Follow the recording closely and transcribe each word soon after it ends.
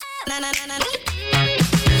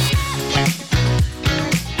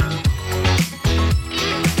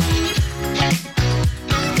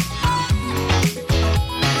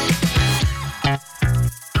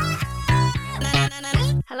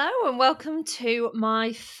Hello and welcome to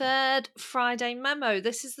my third Friday Memo.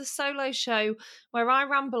 This is the solo show where I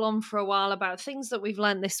ramble on for a while about things that we've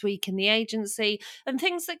learnt this week in the agency and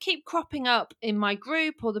things that keep cropping up in my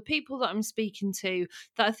group or the people that I'm speaking to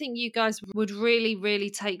that I think you guys would really, really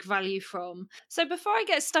take value from. So before I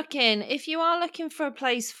get stuck in, if you are looking for a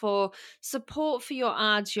place for support for your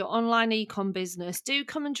ads, your online e-com business, do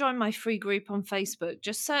come and join my free group on Facebook.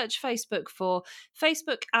 Just search Facebook for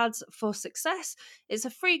Facebook Ads for Success. It's a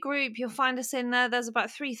free group. You'll find us in there. There's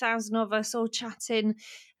about 3,000 of us all chatting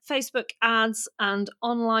Facebook ads and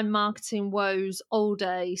online marketing woes all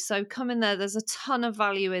day. So come in there. There's a ton of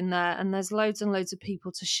value in there and there's loads and loads of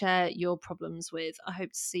people to share your problems with. I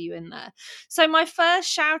hope to see you in there. So my first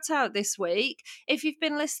shout out this week, if you've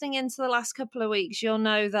been listening into the last couple of weeks, you'll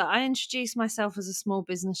know that I introduced myself as a small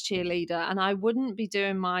business cheerleader and I wouldn't be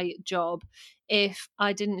doing my job if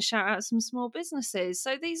I didn't shout out some small businesses.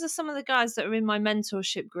 So these are some of the guys that are in my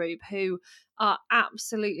mentorship group who are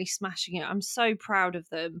absolutely smashing it. I'm so proud of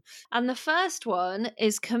them. And the first one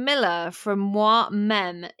is Camilla from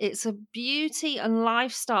Memo. It's a beauty and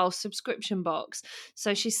lifestyle subscription box.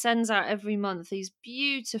 So she sends out every month these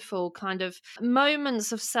beautiful kind of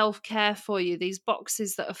moments of self-care for you. These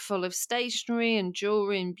boxes that are full of stationery and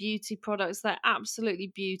jewelry and beauty products. They're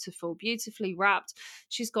absolutely beautiful, beautifully wrapped.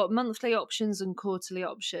 She's got monthly options and quarterly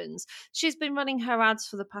options. She's been running her ads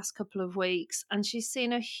for the past couple of weeks and she's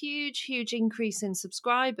seen a huge increase in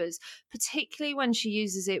subscribers, particularly when she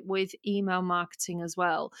uses it with email marketing as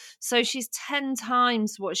well. So she's 10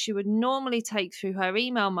 times what she would normally take through her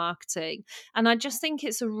email marketing. And I just think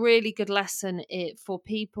it's a really good lesson for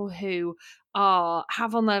people who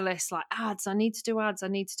have on their list like ads. I need to do ads.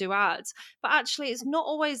 But actually, it's not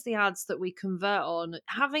always the ads that we convert on.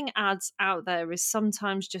 Having ads out there is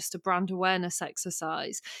sometimes just a brand awareness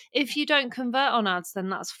exercise. If you don't convert on ads, then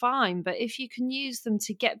that's fine. But if you can use them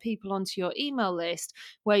to get people onto your email list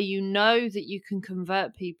where you know that you can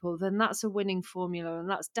convert people, then that's a winning formula. And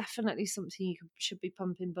that's definitely something you should be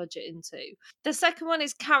pumping budget into. The second one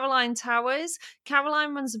is Caroline Towers.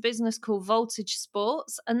 Caroline runs a business called Voltage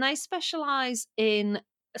Sports, and they specialize in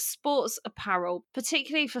sports apparel,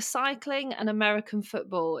 particularly for cycling and American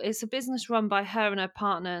football. It's a business run by her and her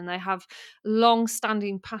partner, and they have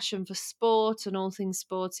long-standing passion for sport and all things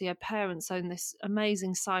sporty. Her parents own this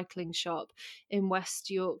amazing cycling shop in West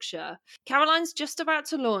Yorkshire. Caroline's just about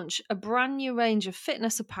to launch a brand new range of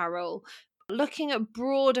fitness apparel, looking at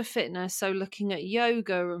broader fitness, so looking at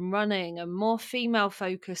yoga and running and more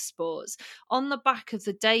female-focused sports on the back of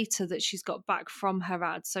the data that she's got back from her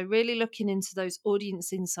ads. So really looking into those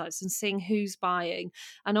audience insights and seeing who's buying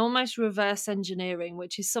and almost reverse engineering,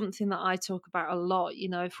 which is something that I talk about a lot. You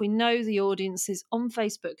know, if we know the audiences on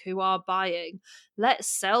Facebook who are buying, let's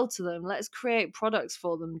sell to them. Let's create products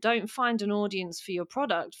for them. Don't find an audience for your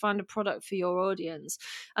product. Find a product for your audience.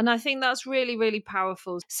 And I think that's really, really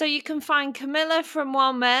powerful. So you can find Camilla from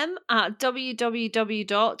Mem at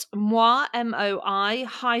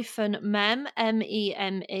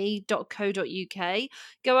www.moi-meme.co.uk.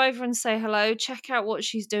 Go over and say hello. Check out what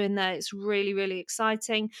she's doing there. It's really, really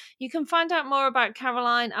exciting. You can find out more about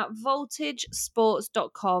Caroline at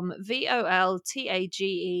voltagesports.com,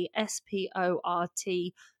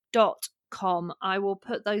 voltagesport.com. I will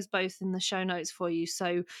put those both in the show notes for you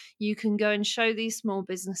so you can go and show these small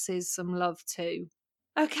businesses some love too.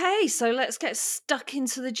 Okay, so let's get stuck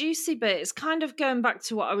into the juicy bit. It's kind of going back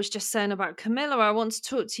to what I was just saying about Camilla. I want to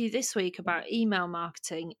talk to you this week about email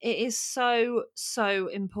marketing. It is so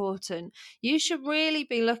important. You should really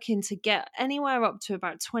be looking to get anywhere up to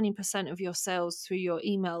about 20% of your sales through your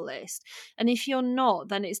email list. And if you're not,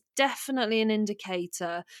 then it's definitely an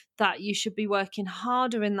indicator that you should be working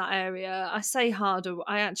harder in that area. I say harder,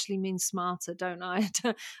 I actually mean smarter, don't I?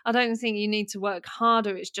 I don't think you need to work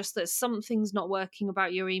harder. It's just that something's not working about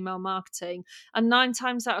your email marketing. And 9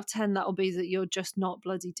 times out of 10, that'll be that you're just not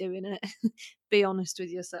bloody doing it. Be honest with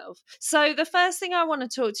yourself. So the first thing I want to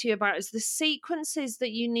talk to you about is the sequences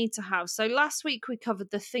that you need to have. So last week we covered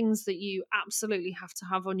the things that you absolutely have to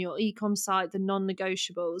have on your e-com site, the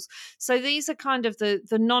non-negotiables. So these are kind of the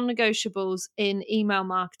non-negotiables in email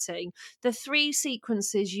marketing. The 3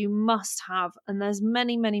 sequences you must have, and there's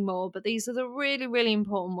many more, but these are the really, really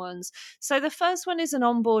important ones. So the first one is an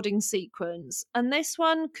onboarding sequence, and this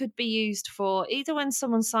one could be used for either when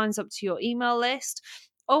someone signs up to your email list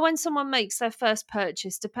or when someone makes their first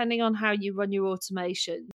purchase, depending on how you run your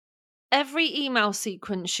automation. Every email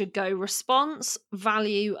sequence should go response,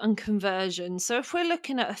 value, and conversion. So if we're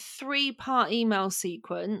looking at a 3-part email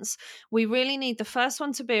sequence, we really need the first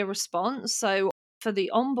one to be a response. So for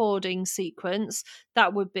the onboarding sequence,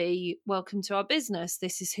 that would be welcome to our business.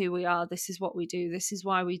 This is who we are. This is what we do. This is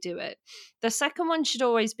why we do it. The second one should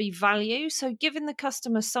always be value. So giving the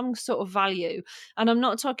customer some sort of value. And I'm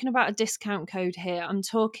not talking about a discount code here. I'm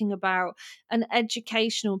talking about an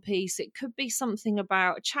educational piece. It could be something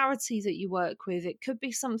about a charity that you work with. It could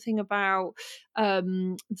be something about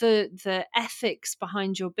the ethics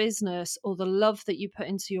behind your business, or the love that you put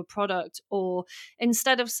into your product. Or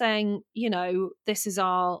instead of saying, this is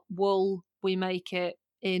our wool, we make it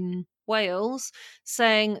in Wales,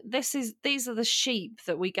 saying these are the sheep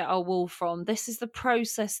that we get our wool from. This is the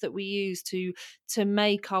process that we use to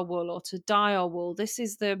make our wool or to dye our wool. This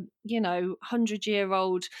is the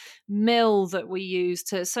 100-year-old mill that we use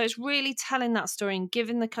to. So it's really telling that story and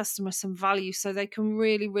giving the customer some value, so they can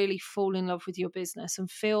really, really fall in love with your business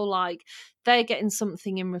and feel like they're getting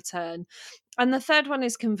something in return. And the third one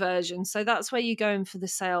is conversion. So that's where you go in for the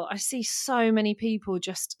sale. I see so many people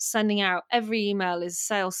just sending out every email is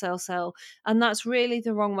sale, sale, sale. And that's really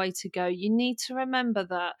the wrong way to go. You need to remember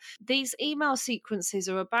that these email sequences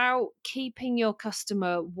are about keeping your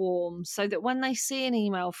customer warm, so that when they see an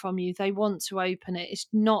email from you, they want to open it. It's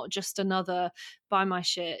not just another buy my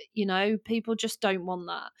shit. People just don't want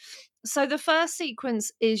that. So the first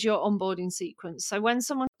sequence is your onboarding sequence. So when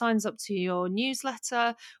someone signs up to your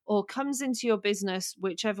newsletter or comes into your business,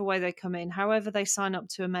 whichever way they come in, however they sign up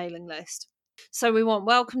to a mailing list. So we want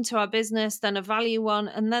welcome to our business, then a value one,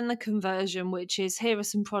 and then the conversion, which is here are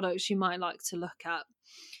some products you might like to look at.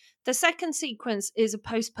 The second sequence is a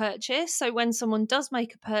post-purchase. So when someone does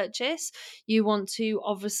make a purchase, you want to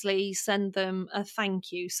obviously send them a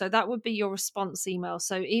thank you. So that would be your response email.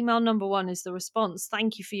 So email number 1 is the response.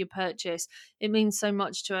 Thank you for your purchase. It means so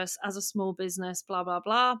much to us as a small business, blah, blah,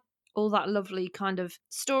 blah. All that lovely kind of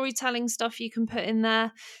storytelling stuff you can put in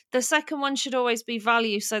there. The second one should always be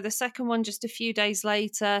value. So the second one, just a few days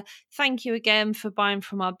later, thank you again for buying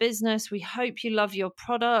from our business. We hope you love your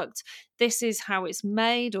product. This is how it's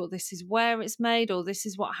made, or this is where it's made, or this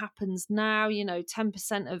is what happens now.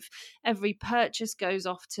 10% of every purchase goes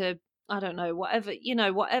off to, I don't know,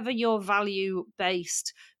 whatever your value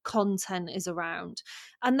based content is around.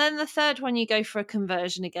 And then the third one, you go for a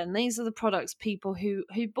conversion again. These are the products people who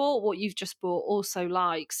bought what you've just bought also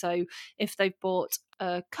like. So if they've bought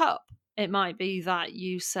a cup, it might be that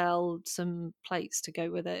you sell some plates to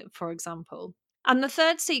go with it, for example. And the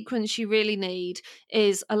third sequence you really need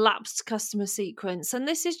is a lapsed customer sequence. And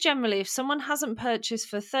this is generally if someone hasn't purchased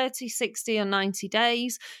for 30, 60, or 90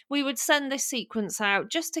 days, we would send this sequence out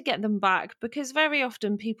just to get them back, because very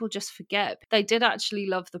often people just forget they did actually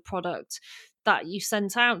love the product that you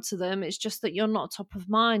sent out to them. It's just that you're not top of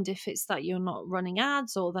mind if it's that you're not running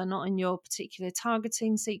ads or they're not in your particular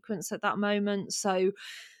targeting sequence at that moment. So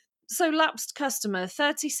lapsed customer,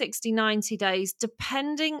 30, 60, 90 days,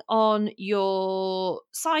 depending on your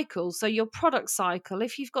cycle. So your product cycle,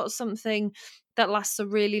 if you've got something that lasts a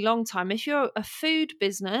really long time. If you're a food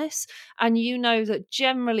business and you know that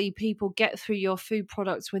generally people get through your food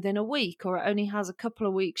products within a week, or it only has a couple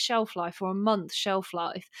of weeks shelf life or a month shelf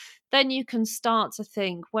life, then you can start to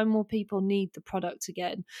think, when will people need the product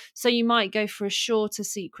again? So you might go for a shorter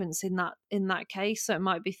sequence in that case. So it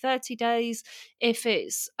might be 30 days. If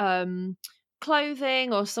it's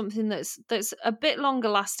clothing or something that's a bit longer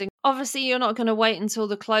lasting, obviously you're not going to wait until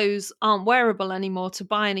the clothes aren't wearable anymore to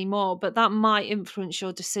buy any more, but that might influence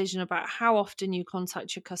your decision about how often you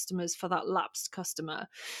contact your customers for that lapsed customer.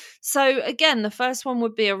 So again, the first one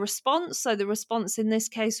would be a response. So the response in this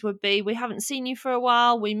case would be, we haven't seen you for a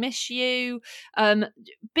while, we miss you.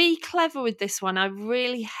 Be clever with this one. I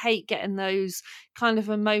really hate getting those kind of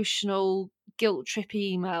emotional guilt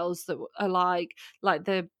trippy emails that are like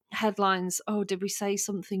the headlines, oh, did we say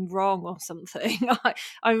something wrong or something?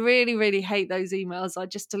 I really, really hate those emails. I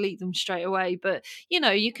just delete them straight away. But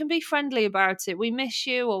you can be friendly about it. We miss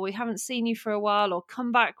you, or we haven't seen you for a while, or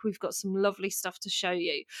come back, we've got some lovely stuff to show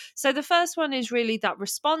you. So the first one is really that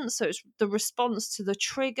response. So it's the response to the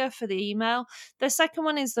trigger for the email. The second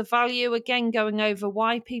one is the value, again going over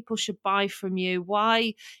why people should buy from you,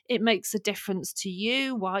 why it makes a difference to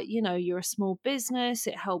you, why you're a small business,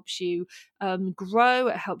 it helps you grow,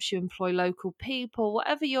 it helps you employ local people,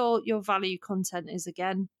 whatever your value content is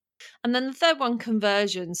again. And then the third one,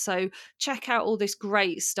 conversion. So check out all this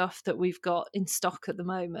great stuff that we've got in stock at the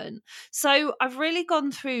moment. So I've really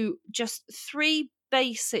gone through just 3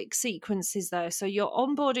 basic sequences there. So your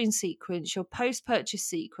onboarding sequence, your post-purchase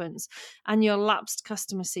sequence, and your lapsed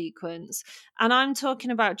customer sequence. And I'm talking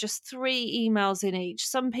about just 3 emails in each.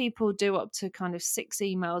 Some people do up to kind of 6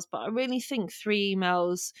 emails, but I really think 3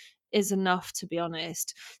 emails is enough, to be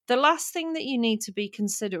honest. The last thing that you need to be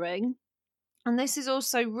considering, and this is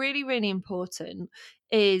also really, really important,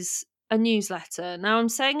 is a newsletter. Now, I'm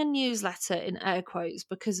saying a newsletter in air quotes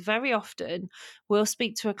because very often we'll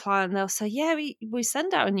speak to a client and they'll say, yeah, we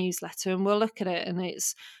send out a newsletter, and we'll look at it and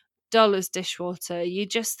it's dull as dishwater. You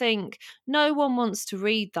just think no one wants to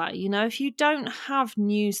read that. If you don't have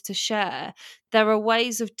news to share, there are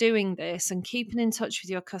ways of doing this and keeping in touch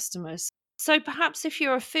with your customers. So perhaps if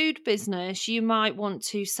you're a food business, you might want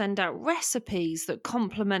to send out recipes that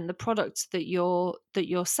complement the products that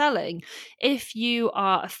you're selling. If you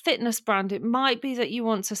are a fitness brand, it might be that you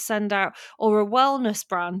want to send out, or a wellness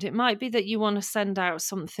brand, it might be that you want to send out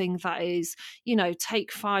something that is,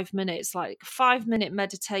 take 5 minutes, like 5-minute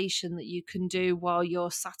meditation that you can do while you're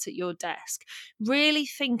sat at your desk. Really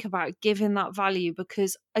think about giving that value,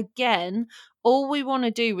 because again, all we want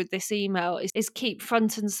to do with this email is keep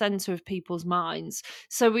front and center of people's minds.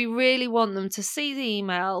 So we really want them to see the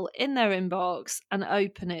email in their inbox and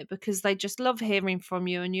open it, because they just love hearing from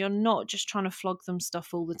you and you're not just trying to flog them stuff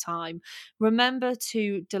all the time. Remember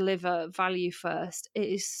to deliver value first. It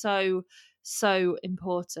is so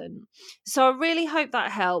important. So I really hope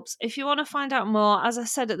that helps. If you want to find out more, as I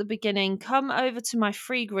said at the beginning, come over to my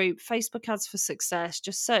free group, Facebook Ads for Success.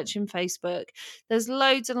 Just search in Facebook. There's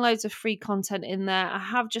loads and loads of free content in there. I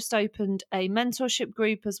have just opened a mentorship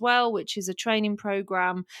group as well, which is a training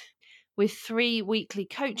program with 3 weekly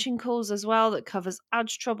coaching calls as well that covers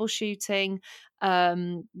ads troubleshooting,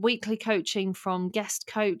 weekly coaching from guest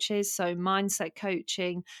coaches, so mindset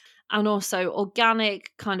coaching, and also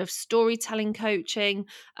organic kind of storytelling coaching.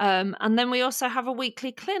 And then we also have a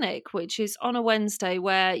weekly clinic, which is on a Wednesday,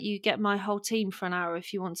 where you get my whole team for an hour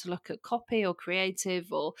if you want to look at copy or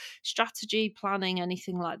creative or strategy, planning,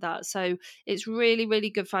 anything like that. So it's really, really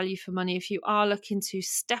good value for money if you are looking to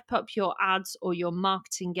step up your ads or your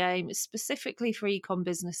marketing game. It's specifically for e-com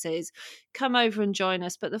businesses. Come over and join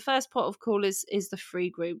us. But the first port of call is the free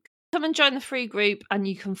group. Come and join the free group and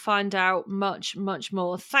you can find out much, much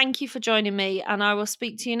more. Thank you for joining me, and I will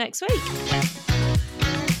speak to you next week.